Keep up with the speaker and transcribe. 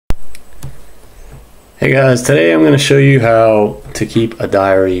Hey guys, today I'm going to show you how to keep a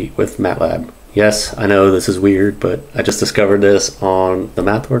diary with Matlab. Yes, I know this is weird, but I just discovered this on the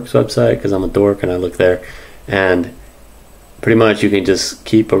MathWorks website because I'm a dork and I look there, and pretty much you can just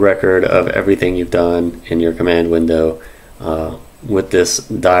keep a record of everything you've done in your command window with this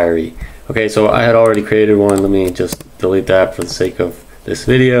diary. Okay, so I had already created one. Let me just delete that for the sake of this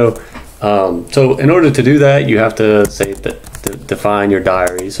video. So in order to do that, you have to say that define your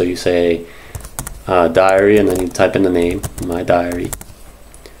diary. So you say diary, and then you type in the name, my diary.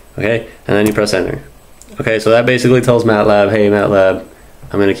 Okay, and then you press enter. Okay, so that basically tells Matlab, hey Matlab,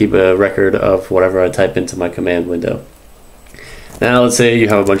 I'm going to keep a record of whatever I type into my command window. Now let's say you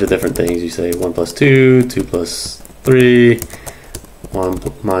have a bunch of different things. You say 1 plus 2, 2 plus 3, 1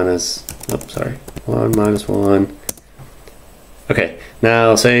 minus 1. Okay,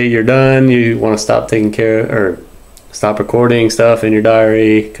 now say you're done, you want to stop taking care or stop recording stuff in your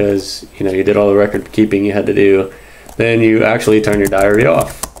diary because you know you did all the record keeping you had to do. Then you actually turn your diary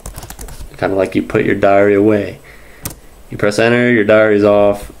off, kind of like you put your diary away. You press enter, your diary's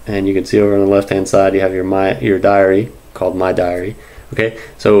off, and you can see over on the left hand side you have your diary called My Diary. Okay,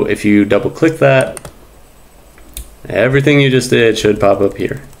 so if you double click that, everything you just did should pop up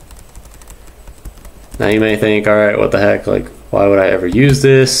here. Now you may think, alright, what the heck, like why would I ever use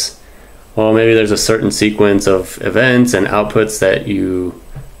this? Well, maybe there's a certain sequence of events and outputs that you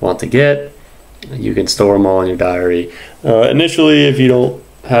want to get. You can store them all in your diary. Initially, if you don't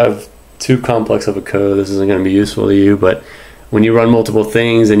have too complex of a code, this isn't going to be useful to you, but when you run multiple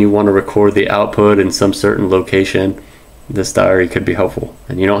things and you want to record the output in some certain location, this diary could be helpful.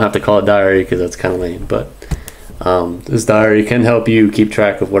 And you don't have to call it diary because that's kind of lame, but this diary can help you keep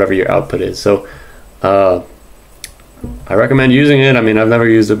track of whatever your output is. So I recommend using it. I mean, I've never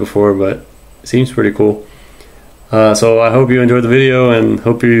used it before, but it seems pretty cool. So I hope you enjoyed the video and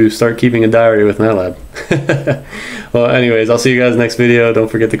hope you start keeping a diary with Matlab. Well, anyways, I'll see you guys next video. Don't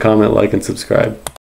forget to comment, like, and subscribe.